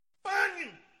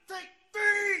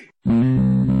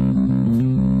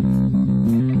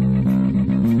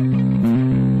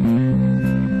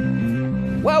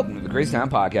Crazy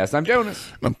Town Podcast. I'm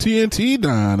Jonas. I'm TNT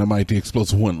Dynamite, the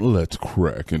explosive one. Let's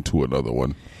crack into another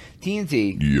one.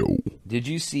 TNT. Yo. Did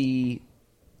you see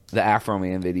the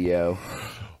AfroMan video?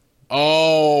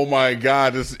 Oh my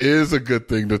God, this is a good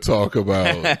thing to talk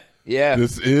about. Yeah.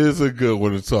 This is a good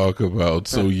one to talk about.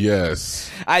 So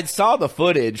yes. I saw the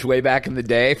footage way back in the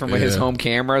day from his home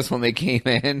cameras when they came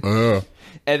in.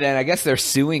 And then I guess they're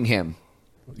suing him.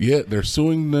 Yeah, they're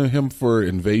suing him for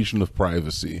invasion of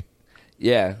privacy.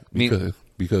 Yeah.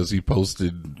 Because he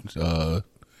posted,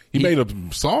 he made a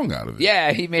song out of it.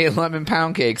 Yeah, he made a lemon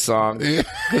pound cake song.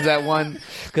 Because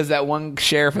that one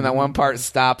sheriff in that one part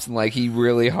stops and like he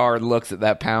really hard looks at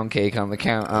that pound cake on the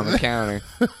counter.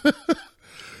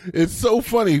 It's so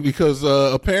funny because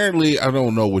apparently, I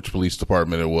don't know which police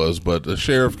department it was, but the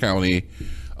sheriff county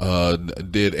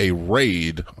did a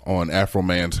raid on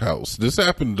AfroMan's house. This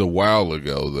happened a while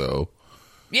ago, though.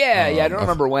 Yeah, I don't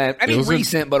remember when. I mean,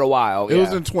 recent, but a while. It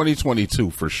was in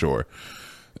 2022 for sure.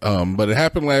 But it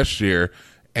happened last year,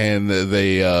 and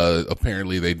they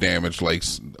apparently they damaged, like,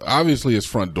 obviously his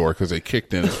front door because they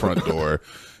kicked in his front door.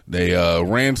 They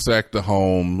ransacked the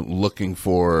home looking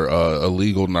for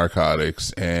illegal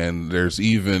narcotics, and there's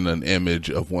even an image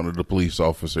of one of the police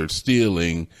officers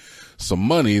stealing some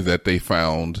money that they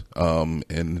found,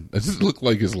 and it looked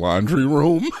like his laundry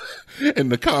room.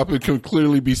 And the cop, it can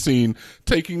clearly be seen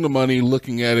taking the money,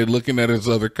 looking at his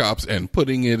other cops, and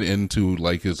putting it into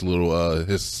like his little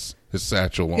his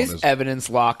satchel on his evidence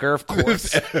locker, of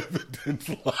course. His evidence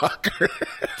locker.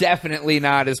 Definitely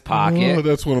not his pocket. Oh,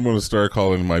 that's what I'm going to start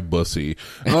calling my bussy.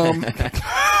 Oh.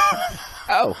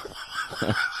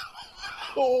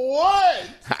 What?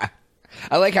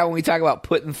 I like how when we talk about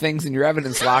putting things in your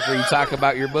evidence locker, you talk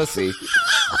about your bussy.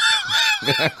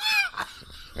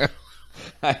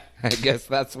 I guess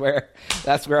that's where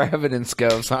evidence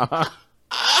goes, huh?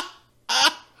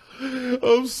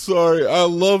 I'm sorry. I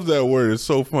love that word. It's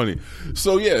so funny.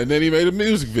 So, yeah, and then he made a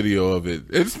music video of it.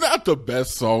 It's not the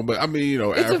best song, but I mean, you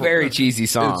know. It's a very cheesy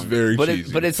song. It's very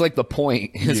cheesy. But it's like the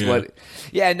point is what.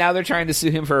 Yeah, now they're trying to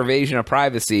sue him for evasion of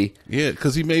privacy. Yeah,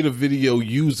 because he made a video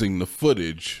using the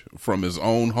footage from his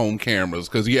own home cameras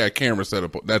because he had camera set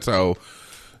up. That's how.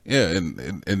 Yeah,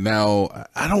 and now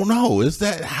I don't know.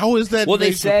 How is that? Well,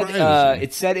 they said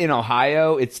it said in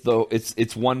Ohio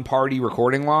it's one party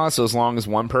recording law. So as long as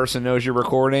one person knows you're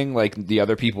recording, like the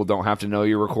other people don't have to know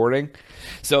you're recording.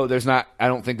 So I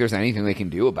don't think there's anything they can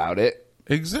do about it.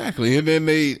 Exactly, and then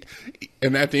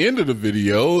at the end of the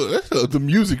video, the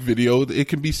music video, it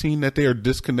can be seen that they are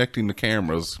disconnecting the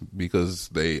cameras because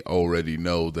they already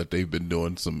know that they've been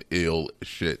doing some ill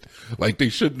shit. Like they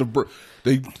shouldn't have.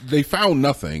 They found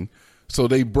nothing, so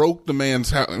they broke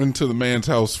into the man's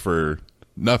house for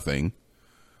nothing.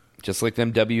 Just like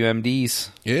them WMDs.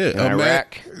 Yeah, in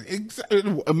Iraq.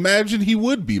 Imagine he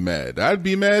would be mad. I'd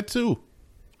be mad too.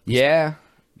 Yeah.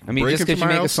 I mean, just because you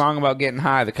make a song about getting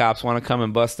high, the cops want to come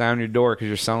and bust down your door because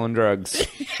you're selling drugs.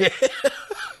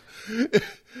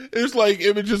 There's like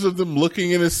images of them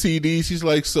looking in his CDs. He's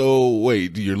like, so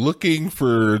wait, you're looking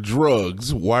for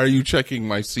drugs. Why are you checking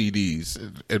my CDs?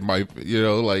 And my,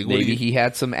 like maybe he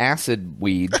had some acid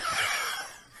weed.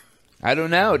 I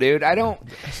don't know, dude. I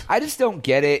just don't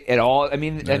get it at all. I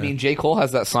mean, J. Cole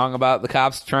has that song about the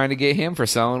cops trying to get him for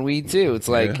selling weed too. It's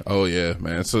like, oh yeah,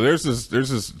 man. So there's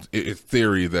this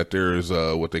theory that there's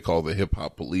what they call the hip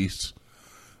hop police,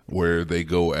 where they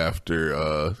go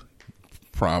after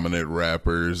prominent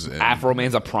rappers. And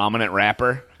AfroMan's a prominent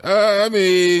rapper. I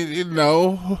mean,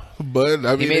 but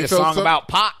I mean, he made a song about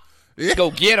pot. Yeah.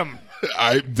 Go get him.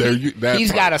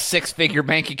 He's got a 6-figure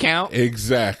bank account.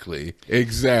 Exactly.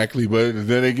 But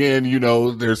then again,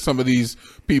 there's some of these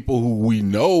people who we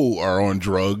know are on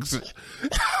drugs.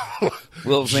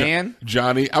 Lil Xan,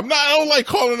 Johnny. I don't like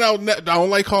calling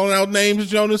out names,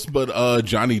 Jonas, but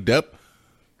Johnny Depp.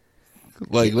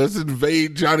 Like, let's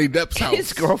invade Johnny Depp's house.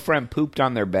 His girlfriend pooped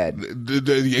on their bed.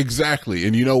 Exactly.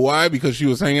 And you know why? Because she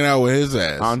was hanging out with his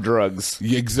ass. On drugs.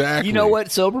 Exactly. You know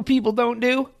what sober people don't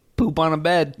do? Poop on a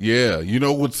bed. Yeah. You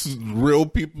know what sober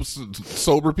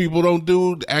people don't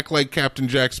do? Act like Captain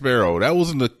Jack Sparrow. That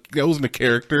wasn't a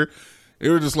character. They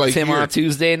were just like Tim on a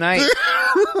Tuesday night.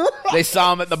 They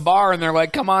saw him at the bar and they're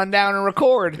like, come on down and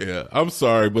record. Yeah. I'm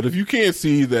sorry, but if you can't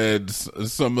see that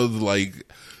some of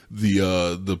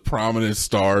the prominent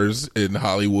stars in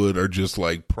Hollywood are just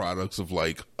like products of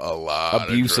like a lot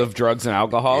abuse of drugs and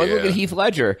alcohol. Yeah. Look at Heath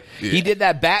Ledger. Yeah. He did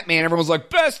that Batman. Everyone was like,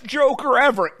 best Joker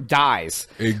ever. Dies.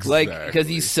 Exactly. Like, because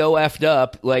he's so effed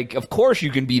up. Like, of course you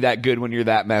can be that good when you're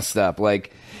that messed up.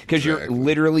 Like, because you're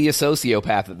literally a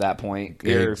sociopath at that point.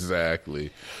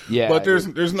 Exactly. Yeah. But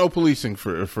there's no policing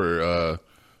for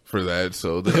for that.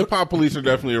 So the hip hop police are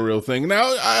definitely a real thing.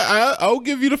 Now, I'll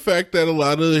give you the fact that a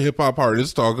lot of hip hop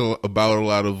artists talk about a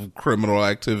lot of criminal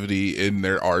activity in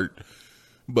their art,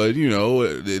 but you know,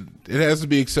 it has to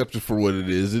be accepted for what it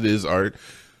is. It is art.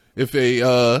 If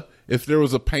there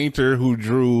was a painter who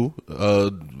drew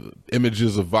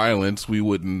images of violence, we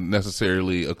wouldn't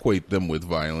necessarily equate them with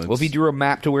violence. Well, if he drew a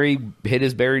map to where he hid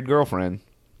his buried girlfriend.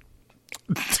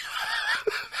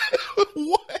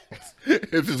 What?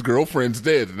 If his girlfriend's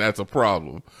dead, then that's a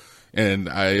problem. And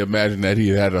I imagine that he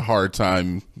had a hard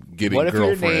time getting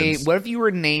girlfriends. What if you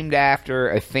were named after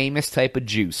a famous type of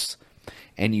juice,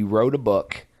 and you wrote a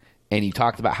book, and you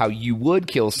talked about how you would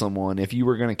kill someone if you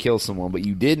were going to kill someone, but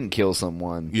you didn't kill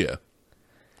someone? Yeah.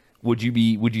 Would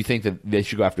you think that they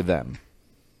should go after them?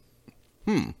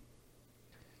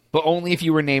 But only if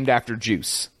you were named after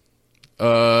juice. Wait,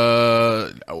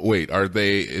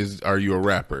 are you a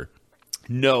rapper?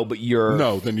 No, but you're...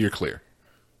 No, then you're clear.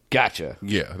 Gotcha.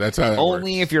 Yeah, that's how that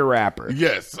only works. If you're a rapper.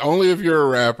 Yes, only if you're a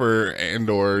rapper and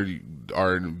or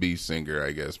R&B singer,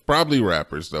 I guess. Probably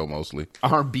rappers, though, mostly.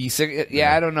 R&B singer?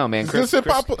 Yeah, I don't know, man.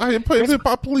 I play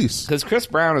hip-hop police. Because Chris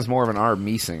Brown is more of an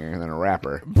R&B singer than a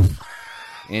rapper.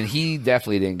 And he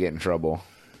definitely didn't get in trouble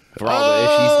for all the ish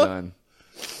he's done.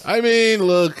 I mean,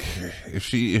 look, if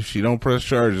she don't press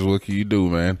charges, what can you do,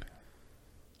 man?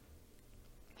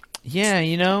 Yeah,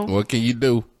 you know. What can you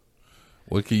do?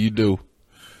 What can you do?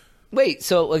 Wait,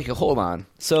 so like, hold on.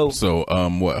 What?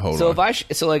 Hold on.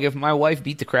 If my wife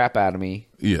beat the crap out of me,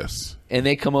 yes, and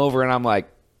they come over and I'm like,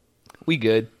 we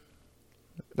good.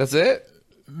 That's it?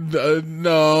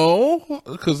 No,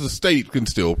 because the state can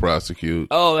still prosecute.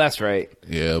 Oh, that's right.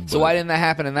 Yeah. So why didn't that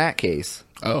happen in that case?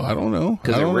 Oh, I don't know.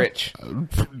 Because they're rich.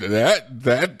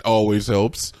 That always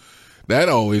helps. That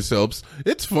always helps.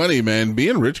 It's funny, man.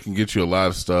 Being rich can get you a lot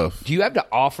of stuff. Do you have to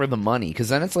offer the money? Because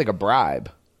then it's like a bribe.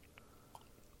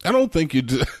 I don't think you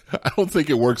do. I don't think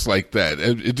it works like that.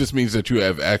 It just means that you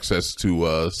have access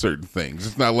to certain things.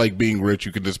 It's not like being rich.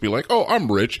 You can just be like, "Oh,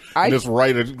 I'm rich," and just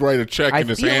write a check in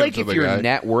his hand. I feel like if your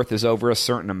net worth is over a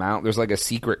certain amount, there's like a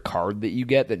secret card that you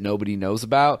get that nobody knows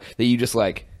about. That you just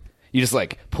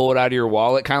pull it out of your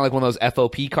wallet, kind of like one of those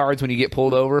FOP cards when you get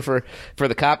pulled over for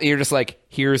the cop. And you're just like,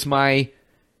 "Here's my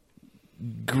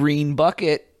green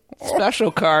bucket special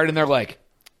card," and they're like,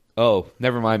 "Oh,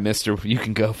 never mind, mister. You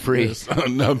can go free." Yes.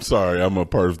 I'm sorry. I'm a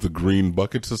part of the Green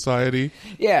Bucket Society.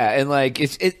 Yeah, and like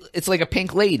it's like a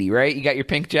pink lady, right? You got your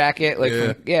pink jacket.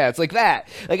 It's like that.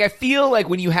 Like, I feel like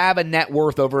when you have a net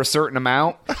worth over a certain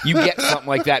amount, you get something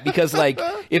like that. Because like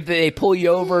if they pull you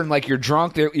over and like you're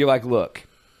drunk, you're like, look.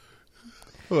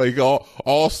 Like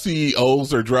all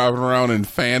CEOs are driving around in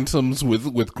Phantoms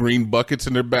with green buckets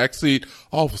in their backseat.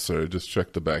 Officer, just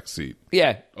check the backseat.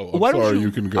 Yeah. Oh, I'm sorry,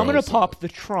 you can go. I'm going to pop the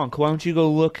trunk. Why don't you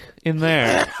go look in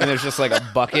there? And there's just like a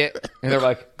bucket. And they're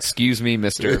like, "Excuse me,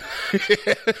 Mr.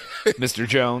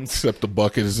 Jones." Except the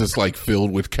bucket is just like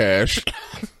filled with cash.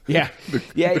 Yeah.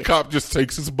 The cop just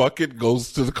takes his bucket,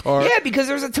 goes to the car. Yeah, because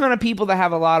there's a ton of people that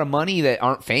have a lot of money that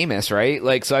aren't famous, right?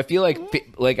 Like, so I feel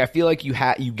like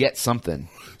you get something.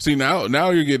 See, now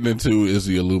you're getting into, is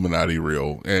the Illuminati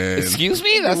real? And excuse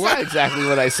me? That's not exactly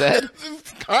what I said.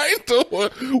 Kind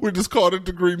of. We just called it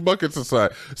the Green Bucket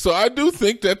Society. So I do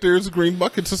think that there's a Green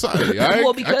Bucket Society. I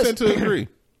tend to agree.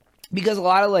 Because a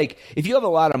lot of, like, if you have a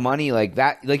lot of money like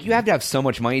that, like, you have to have so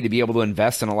much money to be able to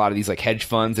invest in a lot of these, like, hedge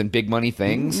funds and big money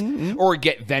things, or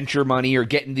get venture money, or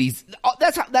get in these.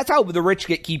 That's how the rich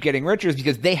keep getting richer, is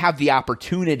because they have the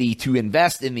opportunity to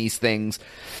invest in these things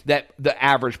that the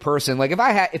average person, like, if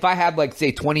I had like,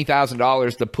 say,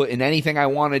 $20,000 to put in anything I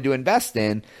wanted to invest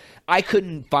in, I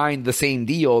couldn't find the same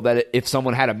deal that if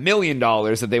someone had $1 million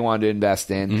that they wanted to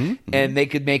invest in, and they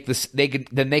could make this, they could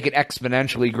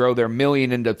exponentially grow their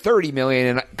million into 30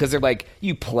 million, because they're like,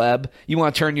 "You pleb, you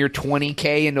want to turn your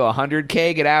 20K into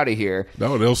 100K? Get out of here!"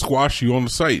 No, they'll squash you on the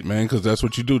site, man, because that's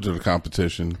what you do to the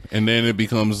competition, and then it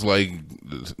becomes like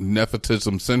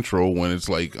nepotism central when it's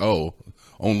like, oh,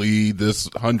 only this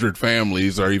 100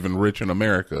 families are even rich in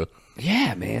America.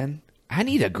 Yeah, man. I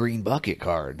need a green bucket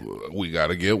card. We got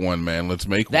to get one, man. Let's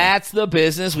make one. That's the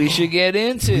business we should get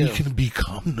into. We can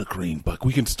become the green bucket.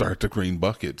 We can start the green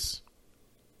buckets.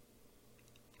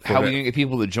 How are we going to get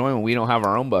people to join when we don't have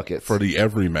our own buckets? For the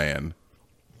everyman.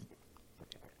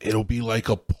 It'll be like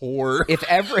a poor.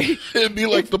 It'd be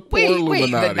like the poor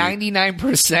Illuminati. The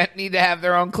 99% need to have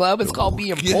their own club. It's called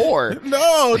being poor.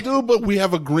 No, dude, but we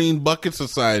have a green bucket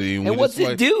society. And what's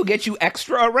it do? Get you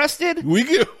extra arrested? We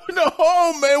get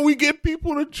we get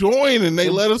people to join, and they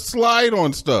let us slide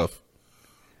on stuff.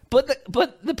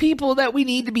 But the people that we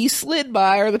need to be slid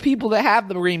by are the people that have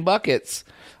the green buckets.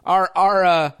 But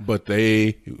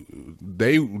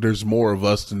there's more of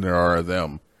us than there are of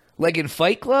them. Like in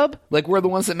Fight Club? Like we're the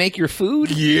ones that make your food?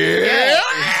 Yeah.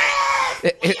 We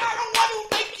are the one who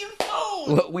make your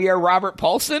food. We are Robert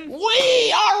Paulson?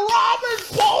 We are Robert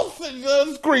Paulson.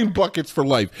 Those green buckets for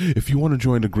life. If you want to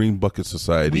join the Green Bucket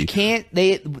Society. We can't.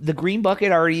 The green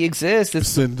bucket already exists.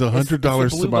 Send $100 to my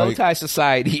Blue Bow Tie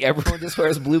Society. Everyone just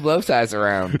wears blue bow ties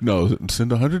around. No,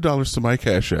 send $100 to my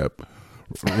Cash App.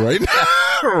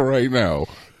 Right now.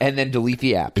 And then delete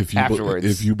the app afterwards.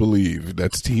 If you believe.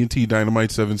 That's TNT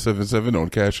Dynamite 777 on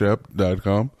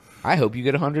cashapp.com. I hope you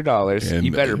get $100.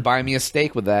 You better buy me a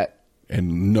steak with that.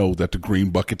 And know that the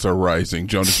green buckets are rising.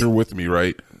 Jonas, you're with me,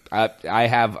 right? I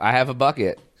have a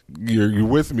bucket. You're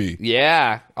with me.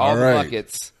 Yeah, all the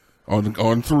buckets.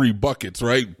 On 3 buckets,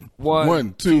 right?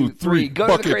 One, 2, 3. Go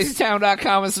buckets. to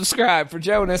thecrazytown.com and subscribe for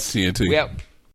Jonas. TNT. Yep.